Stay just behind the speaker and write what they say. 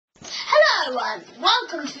everyone,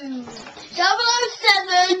 welcome to 007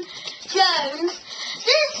 Jones.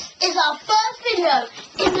 This is our first video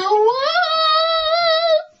in the world.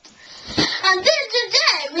 And then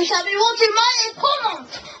today we shall be watching my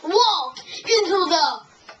opponent walk into the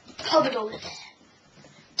cupboard over there.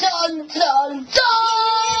 Dun dun dun!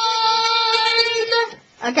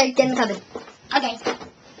 Okay, get in the cupboard. Okay.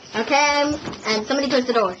 Okay, and somebody close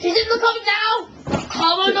the door. He's in the cupboard now! The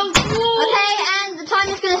cupboard of doors! Okay, and the time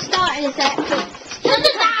is going to start in a sec. Turn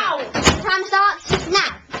it down! The time starts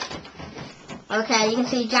now. Okay, you can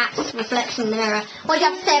see Jack's reflection in the mirror. What do you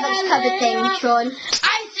have to say about this cupboard thing, Sean?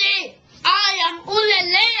 I see! I am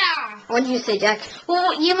Ulalea! What do you say, Jack?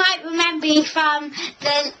 Well, you might remember me from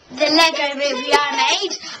the Lego movie I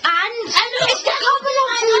made, and it's the cupboard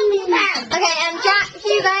of doors! Okay, Jack,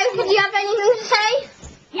 Hugo, do you have anything to say?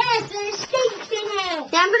 Yes, there's stinks in here!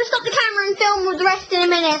 Yeah, I'm going to stop the camera and film with the rest in a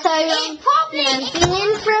minute, so It's probably... it's been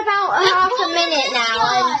in for about half a minute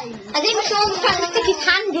now, and I think Sean's trying to stick his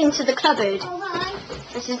hand into the cupboard.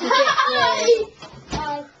 This is ridiculous.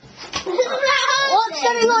 What's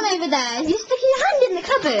going on over there? You're sticking your hand in the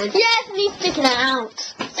cupboard? Yes, and he's sticking it out.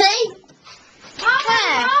 See?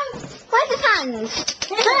 Where? Where's his hand?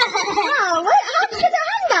 Oh, how did you get that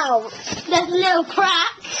hand out? There's a little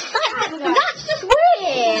crack. That's just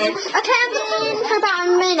weird. Okay, I've been in for about a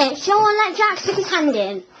minute. Sean, let Jack stick his hand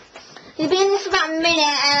in. He's been in this for about a minute, and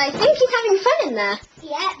I think he's having fun in there.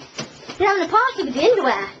 Yeah. He's having a party with the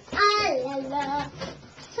underwear.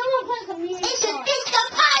 Someone put some music on. It's the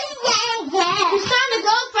party, yeah. He's found a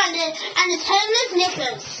girlfriend and his hairless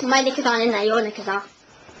knickers. My knickers aren't in there, your knickers are.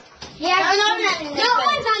 Yeah, I found a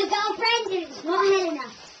girlfriend and it's not hair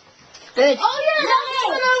enough. Good. Oh yeah, that's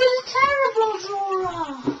when I was a terrible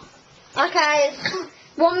drawer. Okay, it's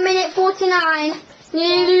 1 minute 49.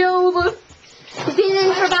 Nearly over. He's been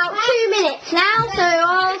in for about 2 minutes now, so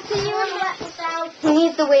I'll see you in that. He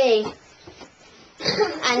needs the wee.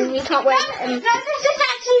 And we can't wait. No, this is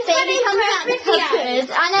actually So if he comes out the cupboard,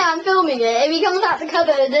 I know, I'm filming it. If he comes out the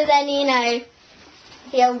cupboard, then, you know,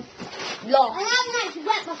 he'll lost. I haven't actually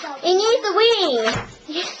wet myself. He needs a wee.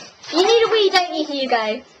 You need a wee, don't you,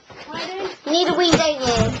 Hugo? I do. You need a wee, don't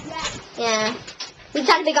you? Yeah. Yeah. We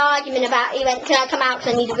had a big argument about, he went, can I come out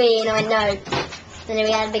because I need a wee? And I went, no. And then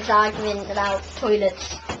we had a big argument about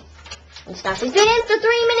toilets and stuff. He's been in for 3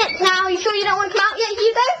 minutes now. You sure you don't want to come out yet,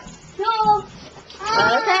 Hugo? No.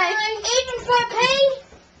 Okay. Even for a pee?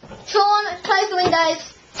 Sean, close the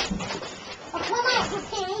windows. I'll come out for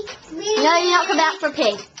pee. No, you're not coming out for a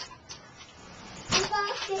pee.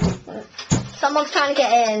 Someone's trying to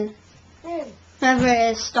get in. Whoever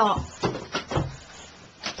it is, stop.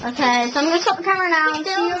 Okay, so I'm going to stop the camera now and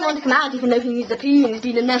see if you want to come out, even though he needs a pee and he's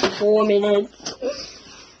been in there for 4 minutes.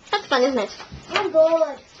 That's fun, isn't it? I'm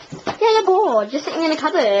bored. Yeah, you're bored. Just sitting in a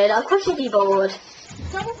cupboard. Of course you'd be bored.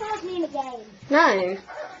 Someone has me in a game. No.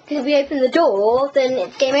 Because if we open the door, then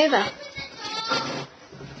it's game over.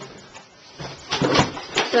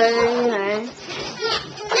 So, you know.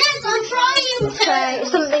 Yes, I'm trying to. So,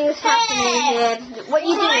 something's happening here. What are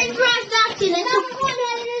you doing? Transacting.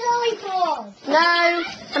 No,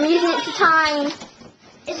 I'm using it to time.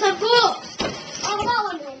 It's a book. Oh, that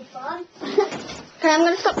one's really fun. Okay, I'm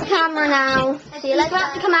going to stop the camera now. So you let him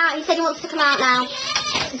have to come out. He said he wants to come out now.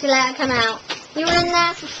 So you let him come out. You were in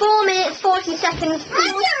there for 4 minutes, 40 seconds. You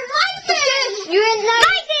You were in there.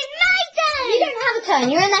 You don't have a turn.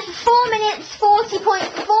 You were in there for 4 minutes,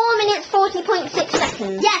 40.6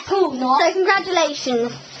 seconds. Yeah, cool, not. So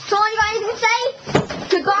congratulations. Sean, you got anything to say?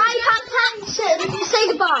 Goodbye, Pat. Say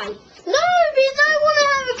goodbye. No, because I want to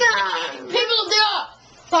have a go. People do it.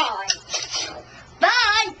 Bye.